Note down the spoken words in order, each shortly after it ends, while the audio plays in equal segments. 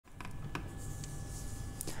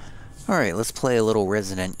Alright, let's play a little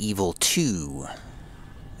Resident Evil 2.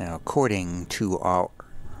 Now, according to our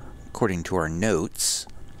notes,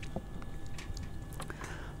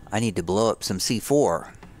 I need to blow up some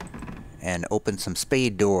C4 and open some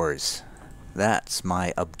spade doors. That's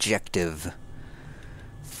my objective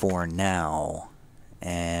for now.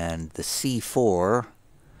 And the C4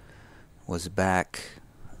 was back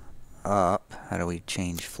up. How do we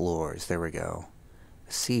change floors? There we go.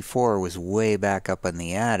 The C4 was way back up in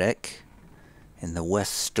the attic, in the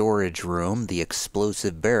west storage room, the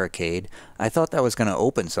explosive barricade. I thought that was going to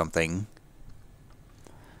open something,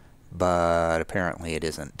 but apparently it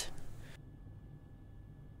isn't.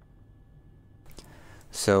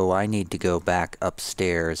 So I need to go back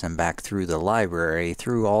upstairs and back through the library,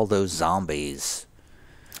 through all those zombies.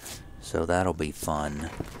 So that'll be fun.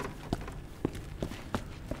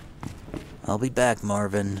 I'll be back,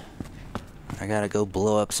 Marvin. I gotta go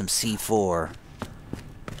blow up some C4.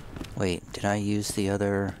 Wait, did I use the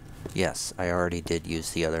other... Yes, I already did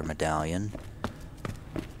use the other medallion.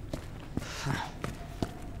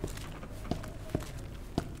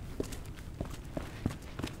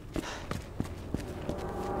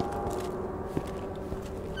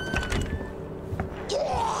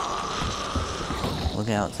 Look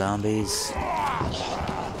out, zombies.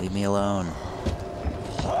 Leave me alone.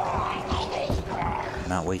 I'm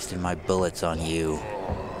not wasting my bullets on you.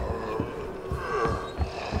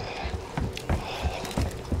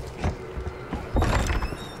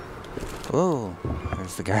 Whoa,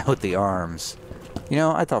 there's the guy with the arms. You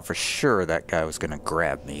know, I thought for sure that guy was gonna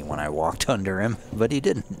grab me when I walked under him, but he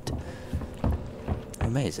didn't.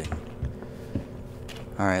 Amazing.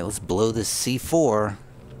 Alright, let's blow this C4.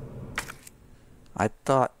 I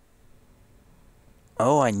thought...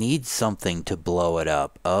 Oh, I need something to blow it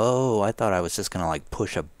up. Oh, I thought I was just gonna, like,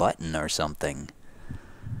 push a button or something.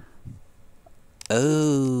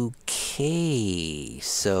 Okay,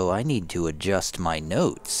 so I need to adjust my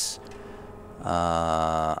notes.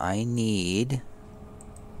 I need...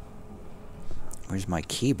 Where's my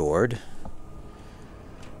keyboard?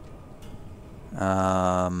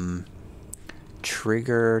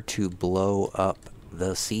 Trigger to blow up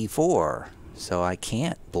the C4. So I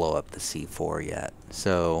can't blow up the C4 yet.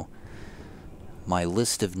 So my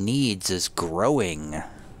list of needs is growing.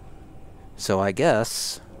 So I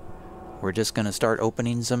guess we're just gonna start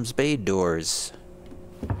opening some spade doors.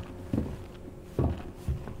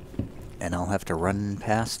 And I'll have to run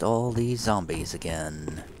past all these zombies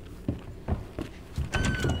again.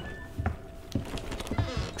 I'm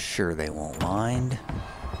sure they won't mind.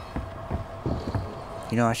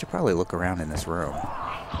 You know, I should probably look around in this room.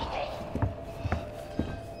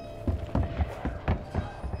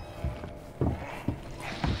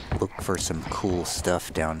 Look for some cool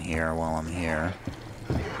stuff down here while I'm here.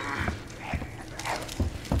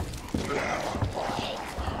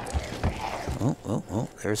 Oh,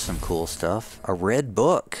 there's some cool stuff. A red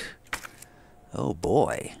book. Oh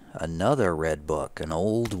boy, another red book. An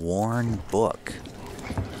old, worn book.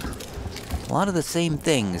 A lot of the same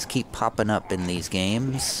things keep popping up in these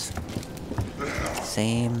games.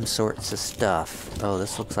 Same sorts of stuff. Oh,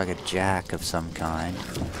 this looks like a jack of some kind.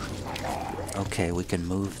 Okay, we can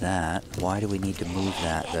move that. Why do we need to move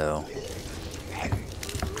that, though?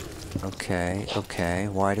 Okay.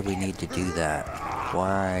 Why do we need to do that?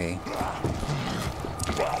 Why?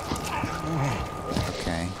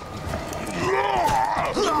 Okay.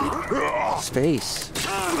 Space.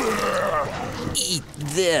 Eat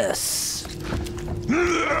this!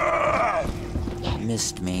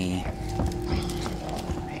 Missed me.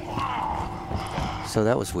 So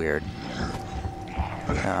that was weird.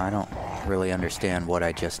 I don't really understand what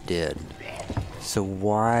I just did. So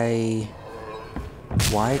why...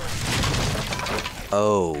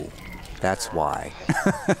 Oh, that's why.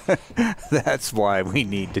 That's why we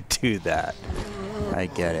need to do that. I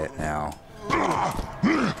get it now.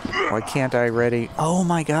 Why can't I ready... Oh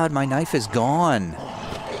my god, my knife is gone!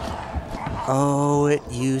 Oh, it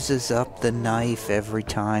uses up the knife every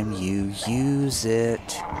time you use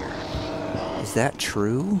it. Is that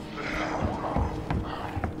true?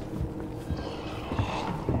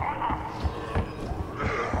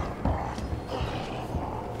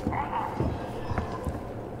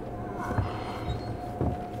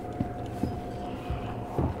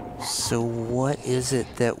 So what is it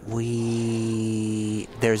that we...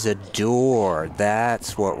 There's a door.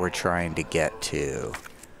 That's what we're trying to get to.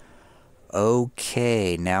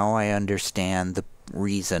 Okay, now I understand the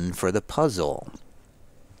reason for the puzzle.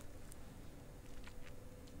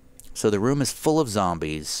 So the room is full of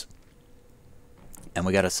zombies, and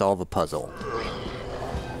we gotta solve a puzzle.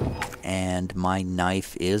 And my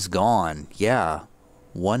knife is gone. Yeah.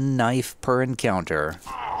 1 knife per encounter.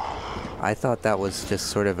 I thought that was just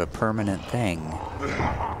sort of a permanent thing.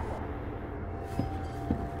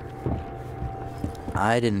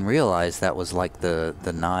 I didn't realize that was like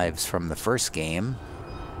the knives from the first game.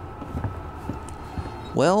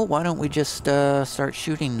 Well, why don't we just start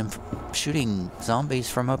shooting zombies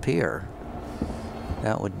from up here?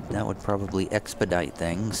 That would probably expedite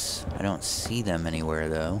things. I don't see them anywhere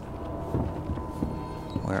though.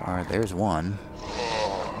 Where are? There's one.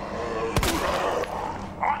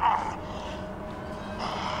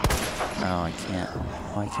 Oh, I can't.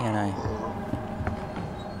 Why can't I?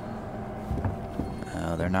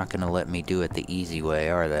 Oh, they're not gonna let me do it the easy way,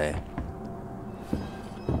 are they?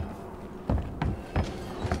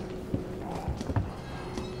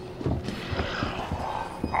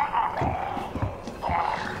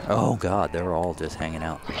 Oh god, they're all just hanging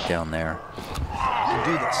out down there. You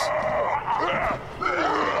do this.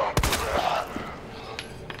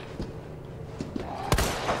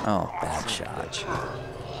 Oh, bad shot.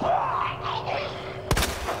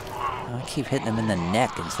 I keep hitting them in the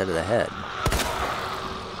neck instead of the head.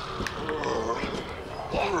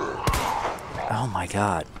 Oh my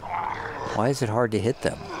god. Why is it hard to hit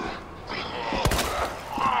them?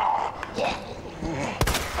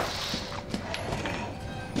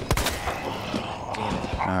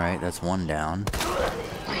 Alright, that's one down.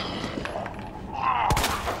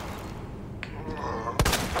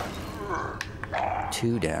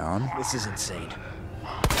 Two down. This is insane.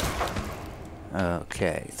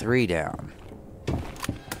 Okay, 3 down.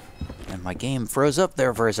 And my game froze up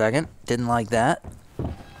there for a second. Didn't like that.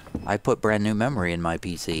 I put brand new memory in my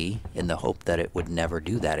PC in the hope that it would never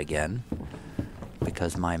do that again.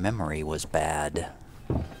 Because my memory was bad.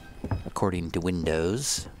 According to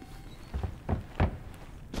Windows.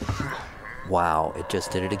 Wow, it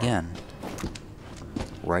just did it again.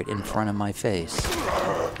 Right in front of my face.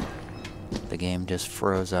 The game just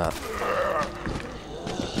froze up.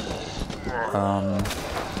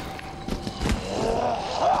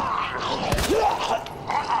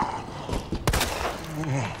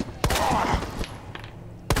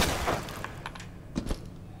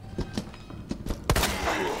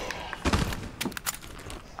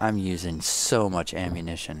 I'm using so much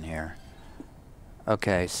ammunition here.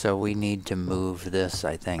 Okay, so we need to move this,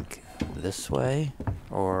 I think, this way?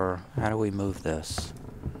 Or how do we move this?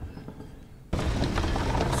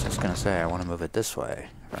 I was just gonna say, I want to move it this way,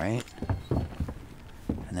 right?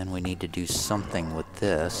 And then we need to do something with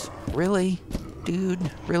this. Really?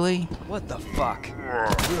 Dude, really? What the fuck?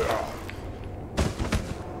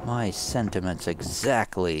 My sentiments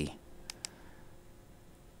exactly.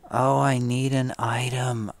 Oh, I need an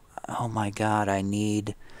item. Oh my god, I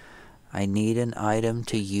need an item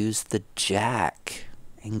to use the jack.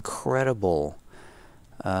 Incredible.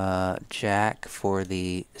 Jack for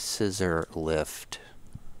the scissor lift.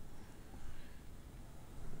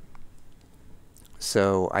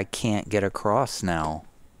 So I can't get across now.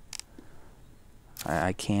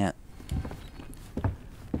 I can't.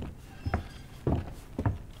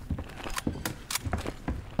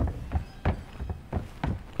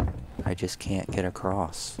 I just can't get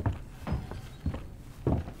across.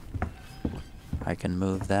 I can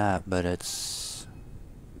move that, but it's...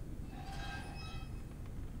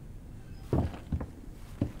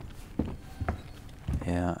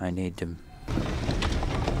 Yeah, I need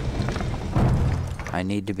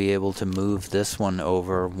to be able to move this one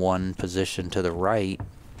over one position to the right,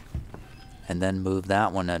 and then move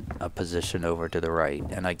that one a position over to the right,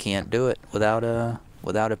 and I can't do it without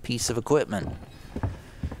a piece of equipment.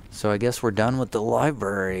 So I guess we're done with the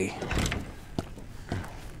library.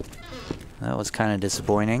 That was kind of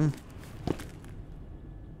disappointing.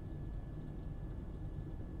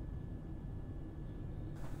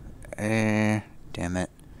 Damn it.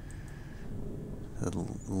 The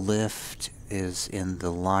lift is in the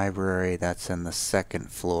library. That's in the 2nd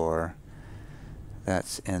floor.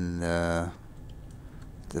 That's in the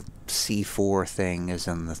C4 thing is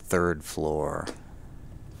in the 3rd floor.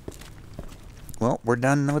 Well, we're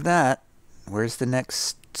done with that. Where's the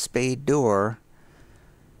next spade door?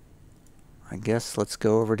 I guess let's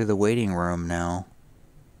go over to the waiting room now.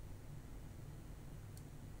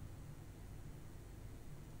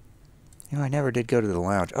 You know, I never did go to the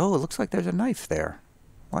lounge. Oh, it looks like there's a knife there.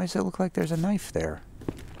 Why does it look like there's a knife there?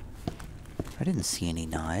 I didn't see any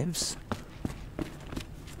knives.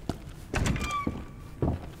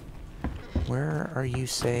 Where are you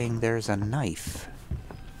saying there's a knife?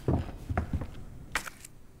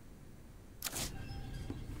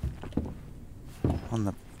 On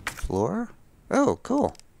the floor? Oh,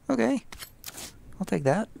 cool. Okay. I'll take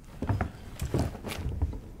that.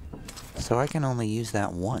 So I can only use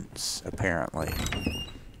that once, apparently.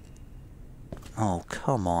 Oh,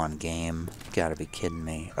 come on, game. You gotta be kidding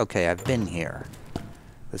me. Okay, I've been here.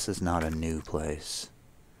 This is not a new place.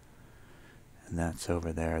 And that's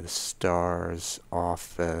over there. The Star's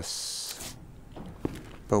office.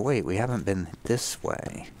 But wait, we haven't been this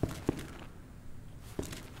way.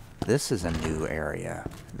 This is a new area.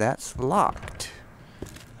 That's locked.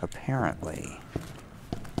 Apparently.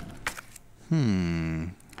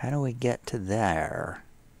 How do we get to there?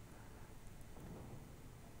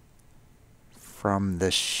 From the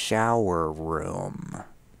shower room.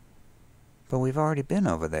 But we've already been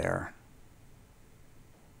over there.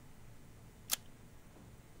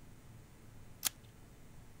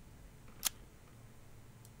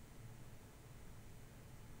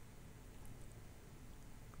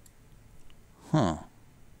 Huh.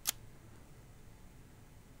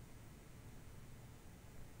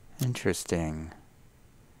 Interesting.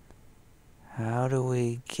 How do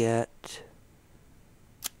we get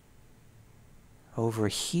over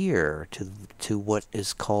here to what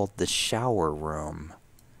is called the shower room?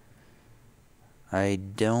 I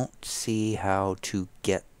don't see how to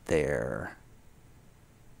get there.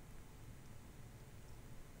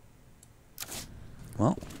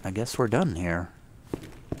 Well, I guess we're done here.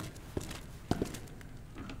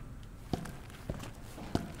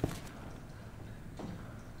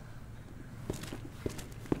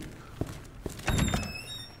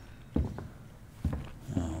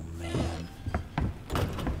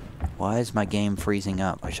 Why is my game freezing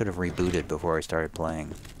up? I should have rebooted before I started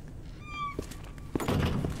playing.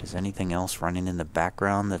 Is anything else running in the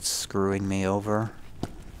background that's screwing me over?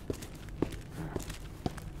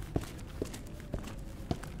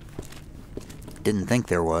 Didn't think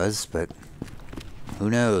there was, but who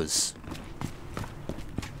knows?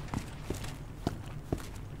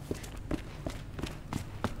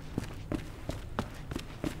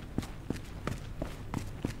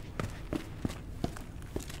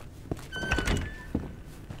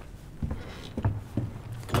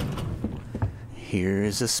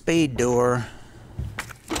 Here's a spade door.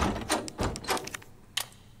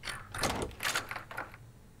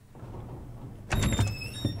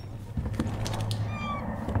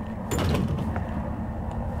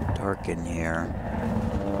 Dark in here.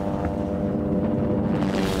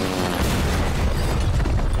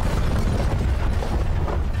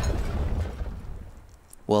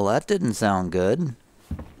 Well, that didn't sound good.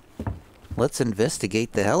 Let's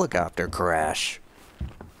investigate the helicopter crash.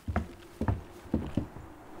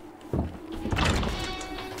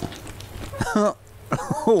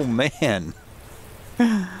 Oh man.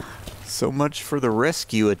 So much for the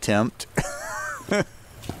rescue attempt.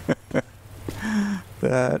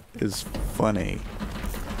 That is funny.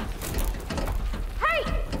 Hey!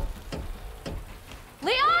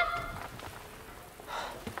 Leon?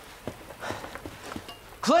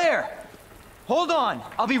 Claire! Hold on!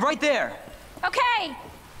 I'll be right there! Okay!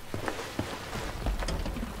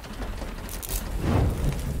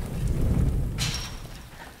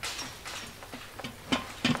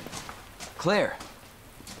 Claire!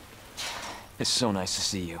 It's so nice to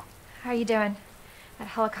see you. How are you doing? That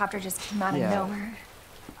helicopter just came out of nowhere.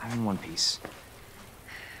 I'm in one piece.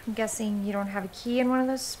 I'm guessing you don't have a key in one of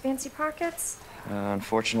those fancy pockets?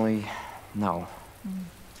 Unfortunately, no.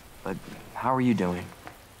 But how are you doing?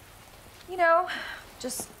 You know,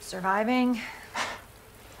 just surviving.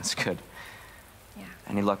 That's good. Yeah.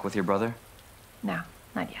 Any luck with your brother? No,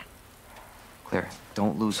 not yet. Claire,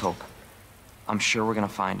 don't lose hope. I'm sure we're gonna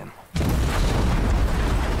find him.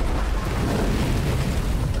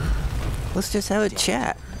 Let's just have a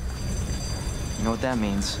chat. You know what that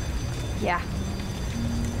means? Yeah.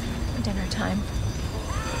 Dinner time.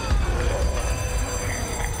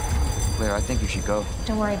 Claire, I think you should go.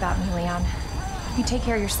 Don't worry about me, Leon. You take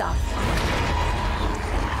care of yourself.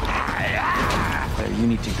 Claire, you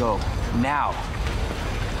need to go. Now!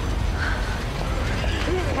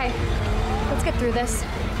 Okay, let's get through this.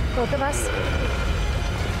 Both of us.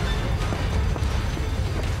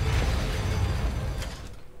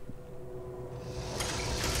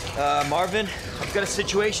 Marvin, I've got a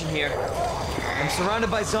situation here. I'm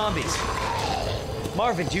surrounded by zombies.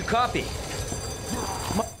 Marvin, do you copy?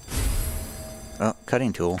 Oh,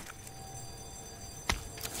 cutting tool.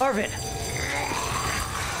 Marvin!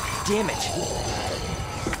 Damn it!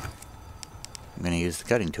 I'm gonna use the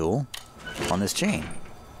cutting tool on this chain.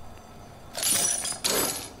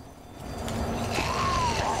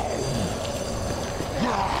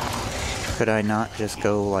 Could I not just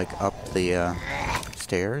go, like, up the,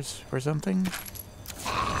 stairs or something?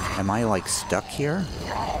 Am I, like, stuck here?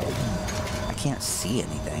 I can't see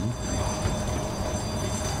anything.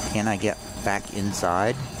 Can I get back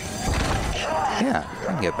inside? Yeah, I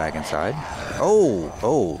can get back inside. Oh,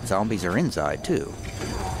 oh, zombies are inside too.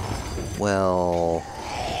 Well,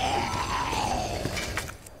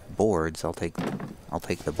 boards. I'll take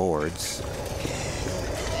the boards.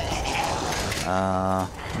 I'm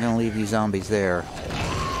gonna leave you zombies there.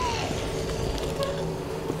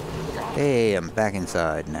 Hey, I'm back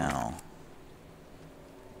inside now.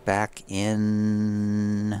 Back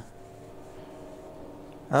in...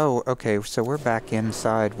 Oh, okay, so we're back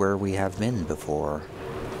inside where we have been before.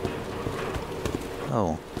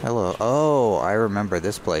 Oh, hello. Oh, I remember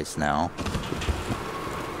this place now.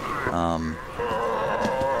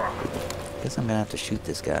 Guess I'm gonna have to shoot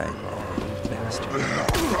this guy.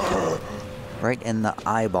 Right in the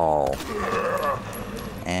eyeball.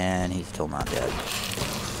 And he's still not dead.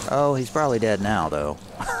 Oh, he's probably dead now, though.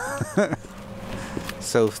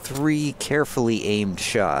 So 3 carefully aimed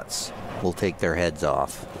shots will take their heads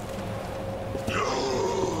off.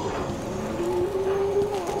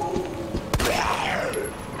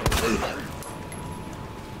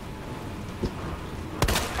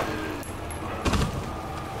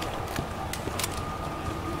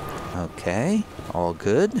 Okay, all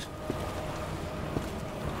good.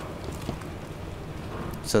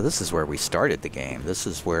 So this is where we started the game. This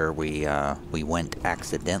is where we went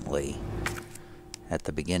accidentally at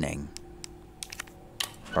the beginning.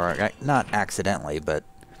 Or, not accidentally, but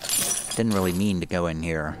didn't really mean to go in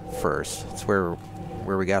here first. It's where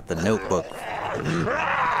we got the notebook.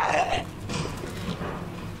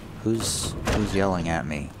 Who's yelling at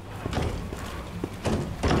me?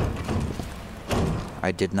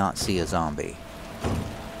 I did not see a zombie.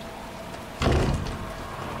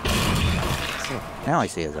 Now I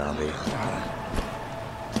see a zombie.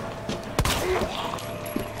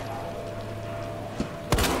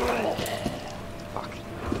 Fuck.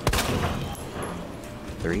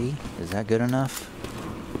 3? Is that good enough?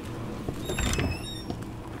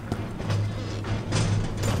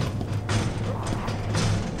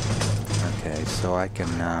 Okay, so I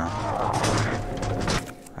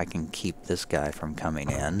can keep this guy from coming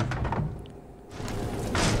in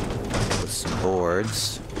with some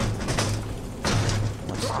boards.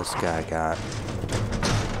 What's this guy got?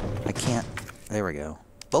 I can't... There we go.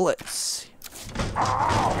 Bullets!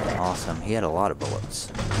 Awesome. He had a lot of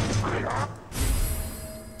bullets.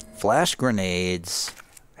 Flash grenades.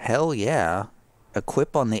 Hell yeah.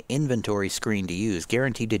 Equip on the inventory screen to use.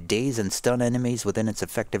 Guaranteed to daze and stun enemies within its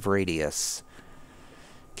effective radius.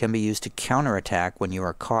 Can be used to counterattack when you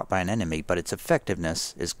are caught by an enemy, but its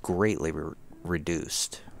effectiveness is greatly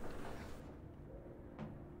reduced.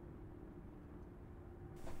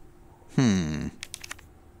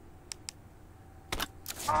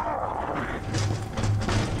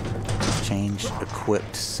 Change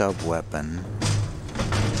equipped sub-weapon.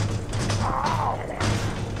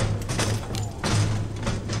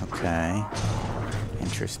 Okay.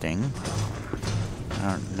 Interesting.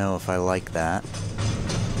 I don't know if I like that.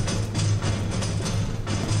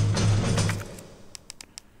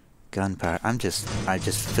 Gunpowder. I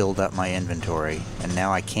just filled up my inventory, and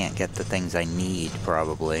now I can't get the things I need,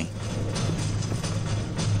 probably.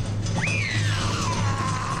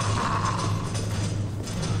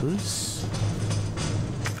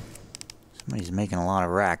 Somebody's making a lot of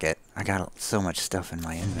racket. I got so much stuff in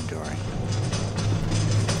my inventory.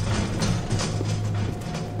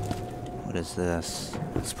 What is this?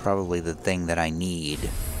 It's probably the thing that I need.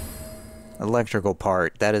 Electrical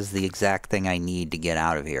part. That is the exact thing I need to get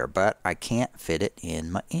out of here, but I can't fit it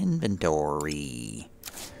in my inventory.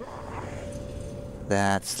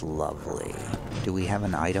 That's lovely. Do we have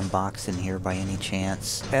an item box in here by any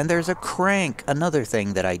chance? And there's a crank! Another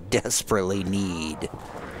thing that I desperately need.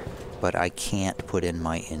 But I can't put in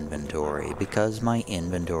my inventory because my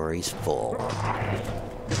inventory's full.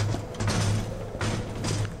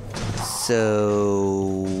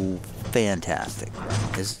 So... fantastic.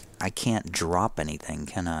 I can't drop anything,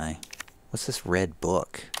 can I? What's this red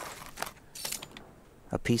book?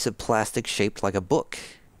 A piece of plastic shaped like a book.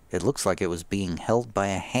 It looks like it was being held by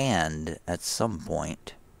a hand at some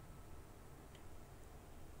point.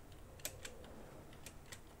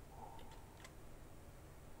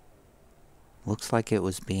 Looks like it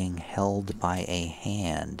was being held by a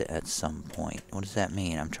hand at some point. What does that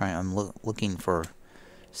mean? I'm looking for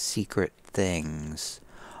secret things.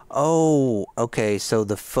 Oh, okay, so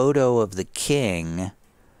the photo of the king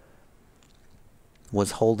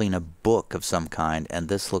was holding a book of some kind, and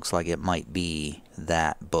this looks like it might be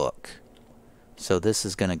that book. So this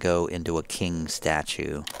is going to go into a king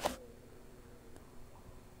statue.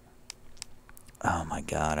 Oh my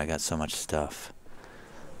god, I got so much stuff.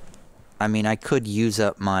 I mean, I could use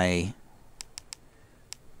up my...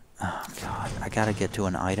 Oh, God. I gotta get to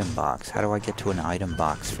an item box. How do I get to an item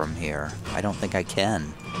box from here? I don't think I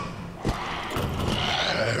can.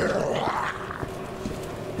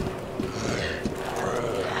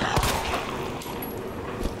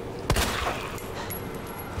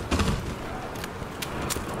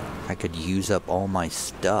 I could use up all my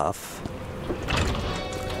stuff.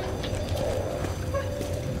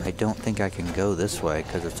 I don't think I can go this way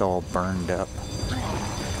because it's all burned up.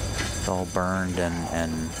 It's all burned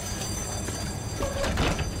and...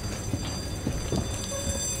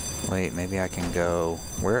 Wait, maybe I can go...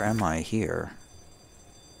 Where am I here?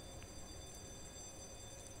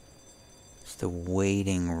 It's the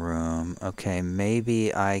waiting room. Okay,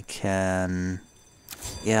 maybe I can...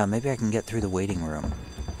 Yeah, maybe I can get through the waiting room.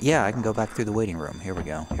 Yeah, I can go back through the waiting room. Here we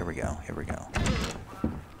go, here we go, here we go.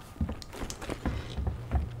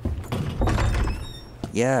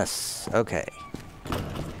 Yes, okay.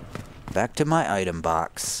 Back to my item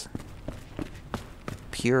box.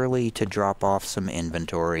 Purely to drop off some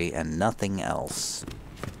inventory and nothing else.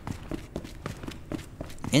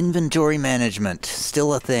 Inventory management,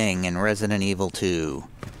 still a thing in Resident Evil 2.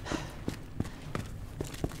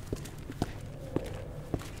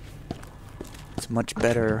 It's much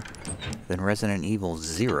better than Resident Evil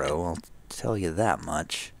 0, I'll tell you that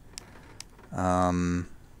much.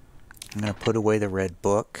 I'm gonna put away the red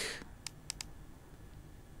book.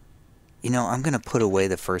 You know, I'm gonna put away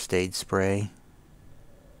the first aid spray.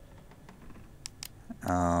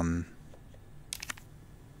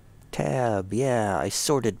 Tab, yeah, I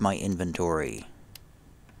sorted my inventory.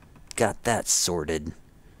 Got that sorted.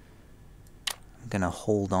 I'm gonna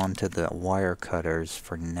hold on to the wire cutters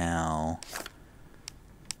for now.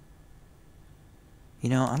 You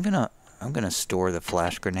know, I'm gonna store the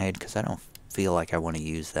flash grenade because I don't feel like I want to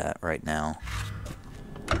use that right now.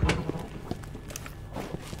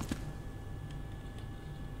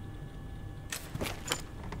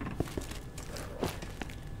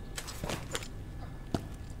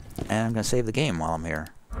 And I'm gonna save the game while I'm here.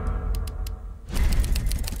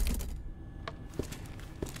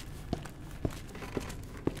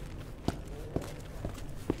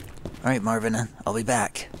 Alright, Marvin, I'll be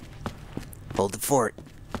back. Hold the fort.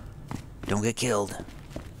 Don't get killed.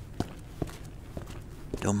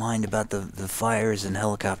 Don't mind about the fires and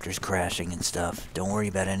helicopters crashing and stuff. Don't worry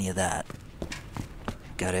about any of that.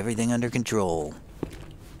 Got everything under control.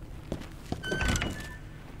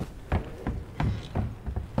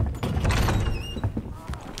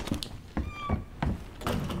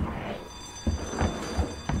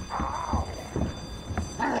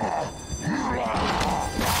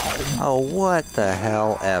 Oh, what the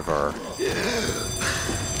hell ever.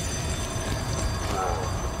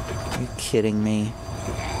 Are you kidding me?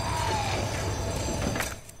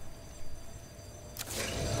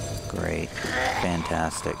 Great.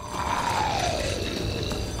 Fantastic.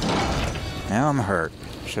 Now I'm hurt.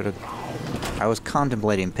 Should've... I was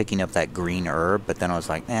contemplating picking up that green herb, but then I was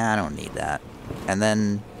like, nah, I don't need that. And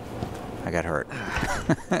then I got hurt.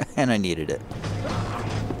 And I needed it.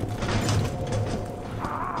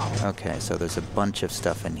 Okay, so there's a bunch of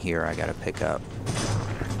stuff in here I gotta pick up.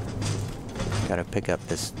 Gotta pick up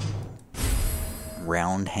this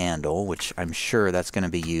round handle, which I'm sure that's gonna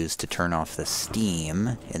be used to turn off the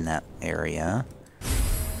steam in that area.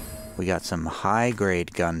 We got some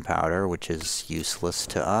high-grade gunpowder, which is useless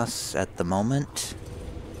to us at the moment,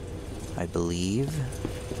 I believe.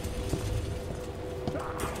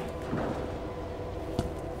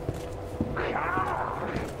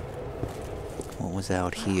 What was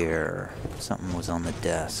out here? Something was on the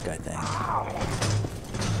desk, I think.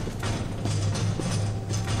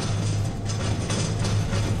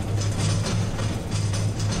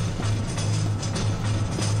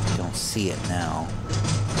 Don't see it now.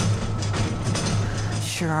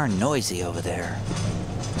 Sure are noisy over there.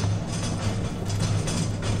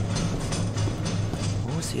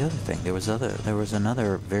 What was the other thing? There was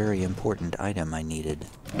another very important item I needed.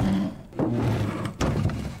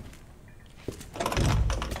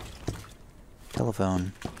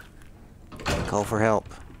 Telephone. Call for help.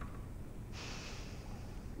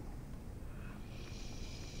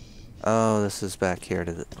 Oh, this is back here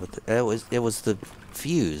to the... It was the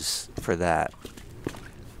fuse for that.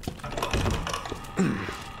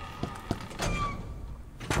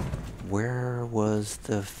 Where was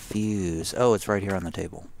the fuse? Oh, it's right here on the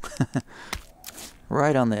table.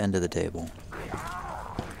 Right on the end of the table.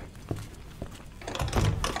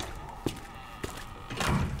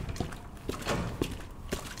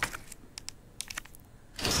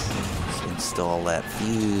 Let's install that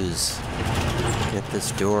fuse. Get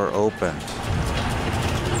this door open.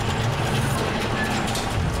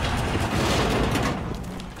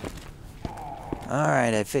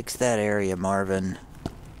 Alright, I fixed that area, Marvin.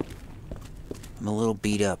 I'm a little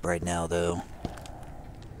beat up right now, though.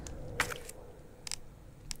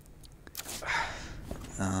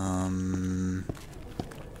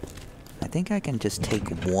 I think I can just take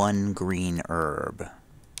one green herb.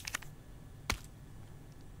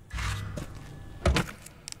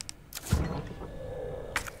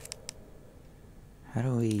 How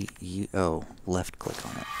do we... oh, left click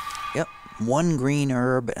on it. Yep, one green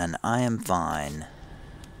herb and I am fine.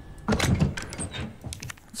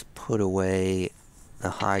 Let's put away the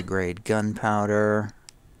high-grade gunpowder.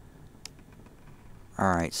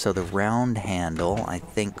 Alright, so the round handle, I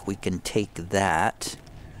think we can take that.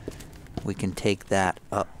 We can take that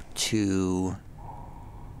up to...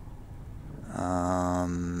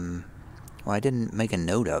 well, I didn't make a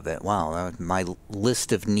note of it. Wow, my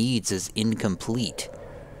list of needs is incomplete.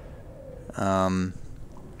 But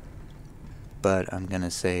I'm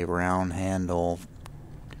gonna say round handle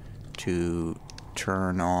to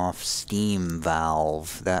turn off steam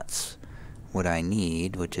valve. That's what I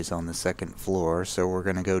need, which is on the second floor. So we're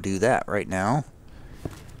gonna go do that right now.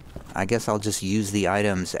 I guess I'll just use the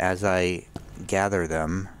items as I gather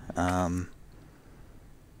them.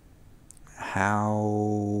 How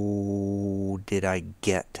did I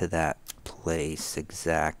get to that place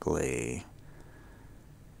exactly?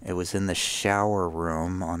 It was in the shower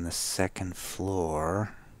room on the second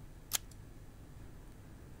floor.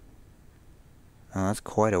 Oh, that's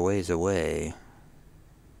quite a ways away.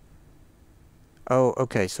 Oh,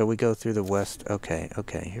 okay, so we go through the west. Okay,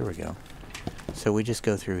 here we go. So we just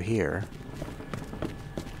go through here.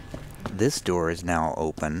 This door is now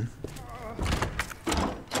open.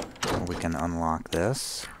 We can unlock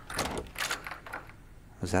this.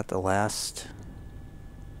 Was that the last?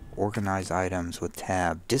 Organize items with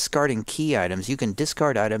tab. Discarding key items. You can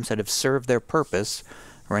discard items that have served their purpose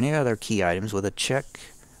or any other key items with a check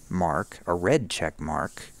mark, a red check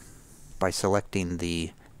mark, by selecting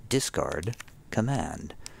the discard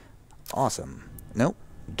command. Awesome. Nope.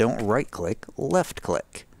 Don't right click, left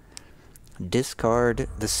click. Discard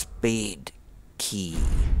the spade key.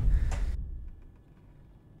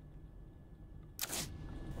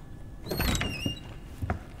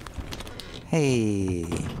 Hey,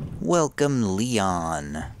 welcome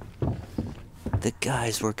Leon. The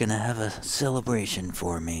guys were gonna have a celebration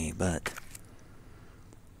for me, but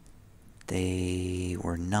they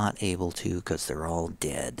were not able to because they're all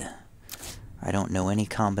dead. I don't know any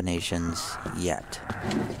combinations yet.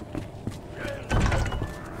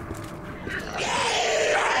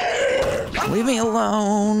 Leave me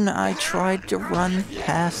alone! I tried to run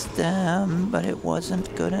past them, but it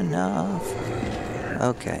wasn't good enough.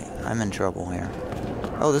 Okay, I'm in trouble here.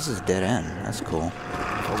 Oh, this is a dead end. That's cool.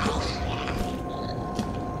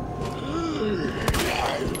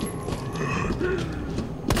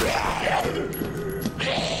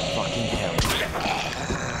 Fucking hell.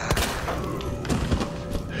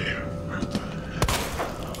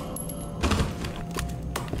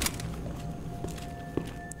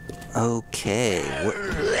 Okay.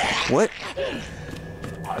 What?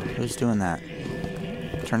 Who's doing that?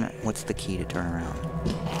 Turn it. What's the key to turn around?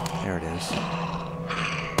 There it is.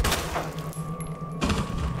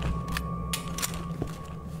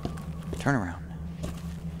 Turn around.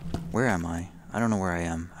 Where am I? I don't know where I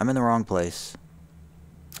am. I'm in the wrong place.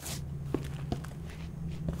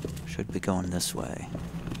 Should be going this way.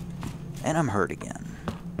 And I'm hurt again.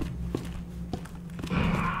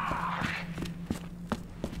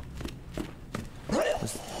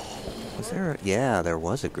 Was there a... Yeah, there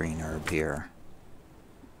was a green herb here.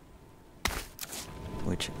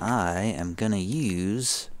 Which I am gonna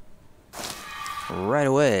use right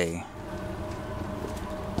away.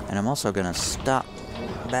 And I'm also gonna stop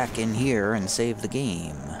back in here and save the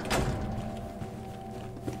game.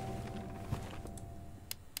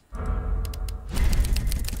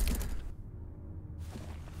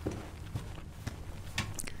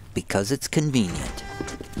 Because it's convenient.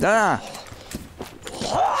 Ah!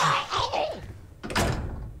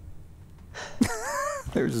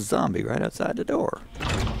 There's a zombie right outside the door.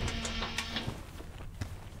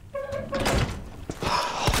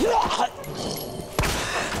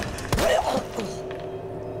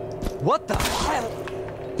 What the hell?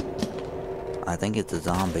 I think it's a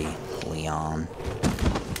zombie, Leon.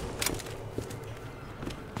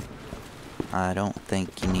 I don't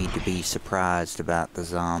think you need to be surprised about the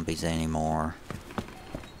zombies anymore.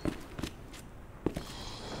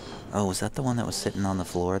 Oh, was that the one that was sitting on the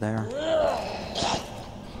floor there?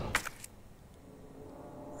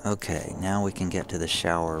 Okay, now we can get to the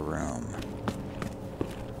shower room.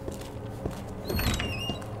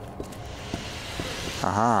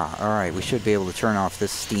 Aha, alright, we should be able to turn off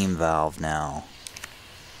this steam valve now.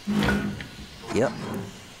 Yep.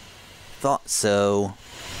 Thought so.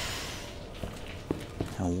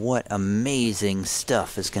 And what amazing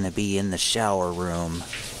stuff is going to be in the shower room.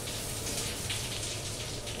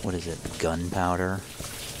 What is it? Gunpowder?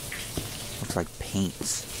 Looks like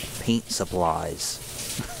paints. Paint supplies.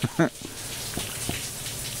 That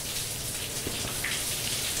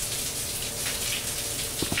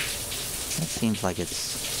seems like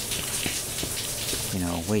it's, you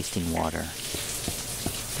know, wasting water.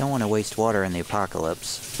 Don't want to waste water in the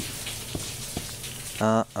apocalypse.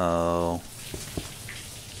 Uh-oh.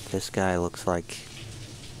 This guy looks like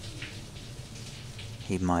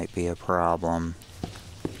he might be a problem.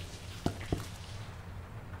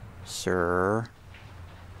 Sir,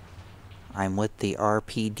 I'm with the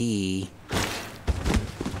RPD.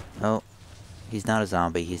 Oh, he's not a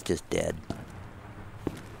zombie, he's just dead.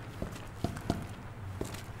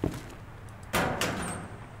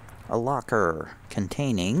 A locker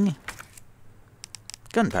containing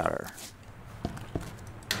gunpowder.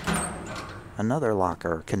 Another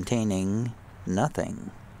locker containing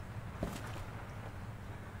nothing.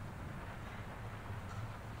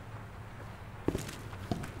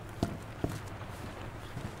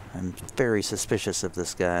 I'm very suspicious of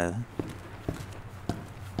this guy.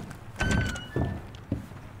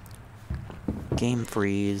 Game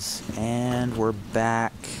freeze, and we're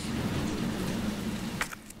back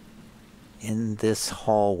in this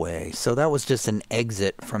hallway. So that was just an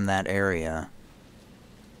exit from that area.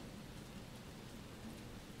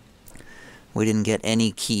 We didn't get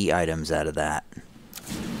any key items out of that.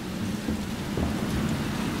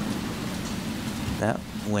 That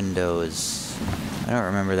window is... I don't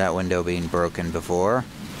remember that window being broken before.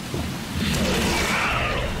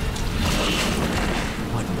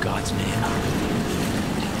 What in God's name?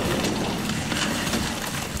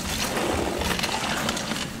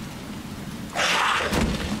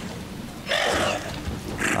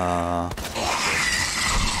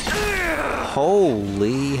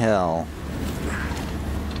 Holy hell.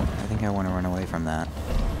 I think I want to run away from that.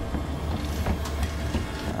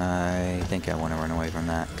 I think I want to run away from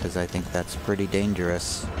that, because I think that's pretty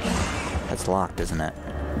dangerous. That's locked, isn't it?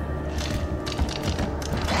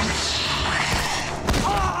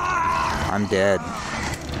 I'm dead.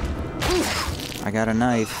 I got a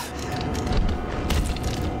knife.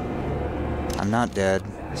 I'm not dead.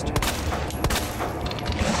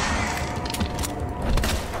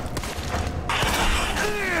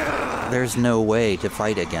 There's no way to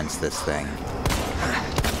fight against this thing.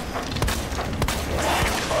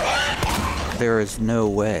 There is no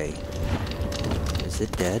way. Is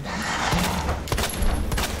it dead?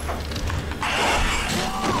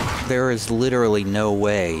 There is literally no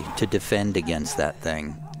way to defend against that thing.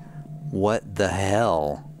 What the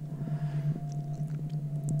hell?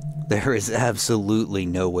 There is absolutely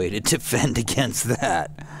no way to defend against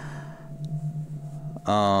that.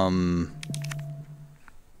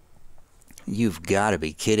 You've got to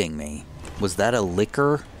be kidding me. Was that a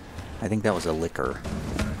liquor? I think that was a liquor.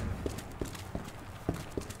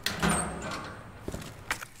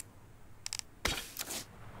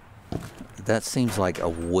 That seems like a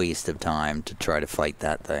waste of time to try to fight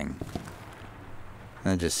that thing.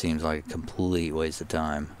 That just seems like a complete waste of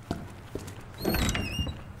time.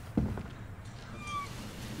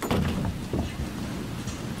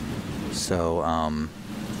 So,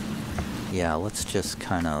 yeah, let's just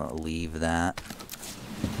kind of leave that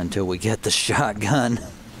until we get the shotgun.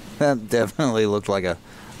 That definitely looked like a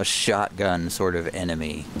shotgun sort of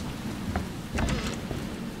enemy.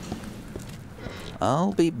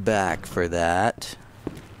 I'll be back for that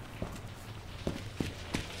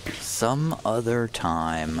some other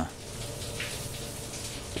time.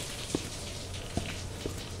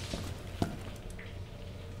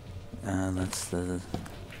 That's the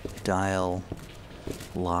dial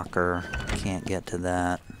locker. Can't get to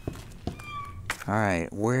that.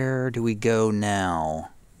 Alright, where do we go now?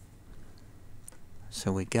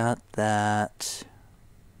 So we got that.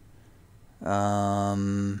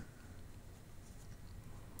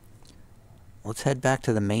 Let's head back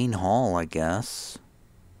to the main hall, I guess.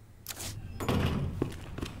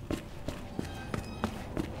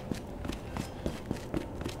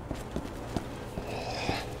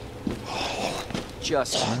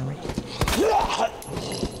 Just...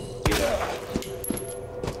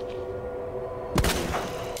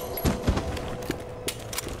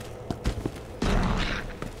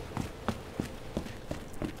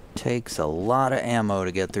 Takes a lot of ammo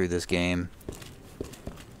to get through this game.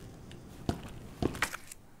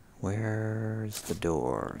 Where's the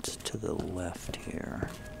door? It's to the left here.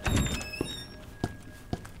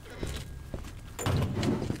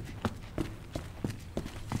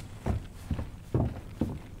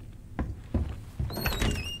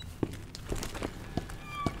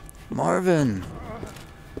 Marvin!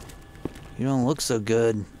 You don't look so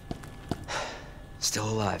good. Still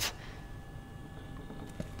alive.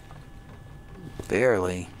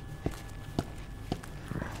 Barely.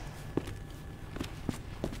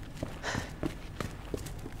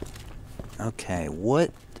 Okay,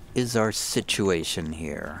 what is our situation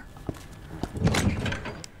here?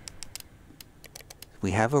 We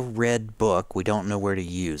have a red book. We don't know where to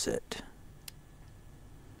use it.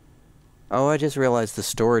 Oh, I just realized the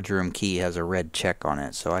storage room key has a red check on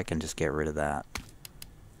it, so I can just get rid of that.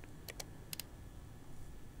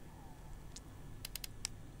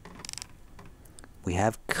 We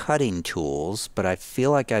have cutting tools, but I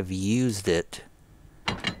feel like I've used it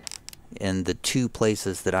in the 2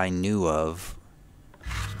 places that I knew of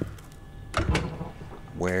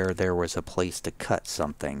where there was a place to cut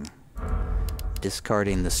something.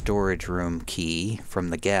 Discarding the storage room key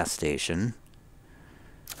from the gas station.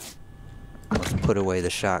 Let's put away the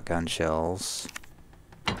shotgun shells.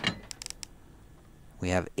 We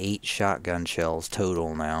have 8 shotgun shells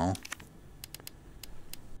total now.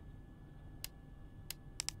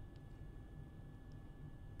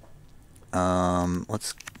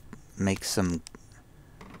 Let's make some...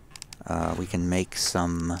 we can make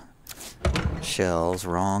some shells.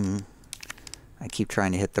 Wrong. I keep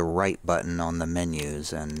trying to hit the right button on the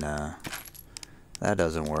menus, and that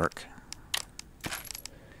doesn't work.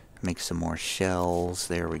 Make some more shells.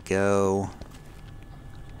 There we go.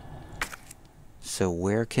 So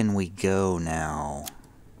where can we go now?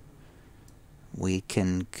 We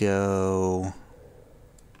can go...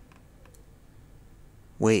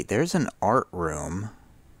 Wait, there's an art room.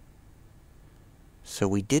 So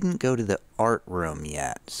we didn't go to the art room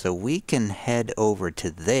yet. So we can head over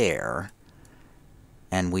to there.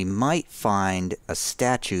 And we might find a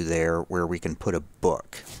statue there where we can put a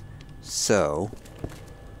book. So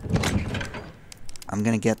I'm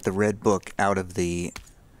going to get the red book out of the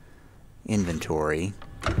inventory.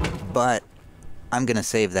 But I'm going to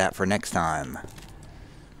save that for next time.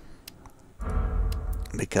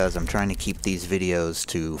 Because I'm trying to keep these videos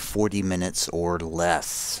to 40 minutes or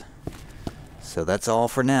less. So that's all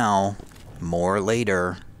for now. More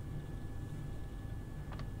later.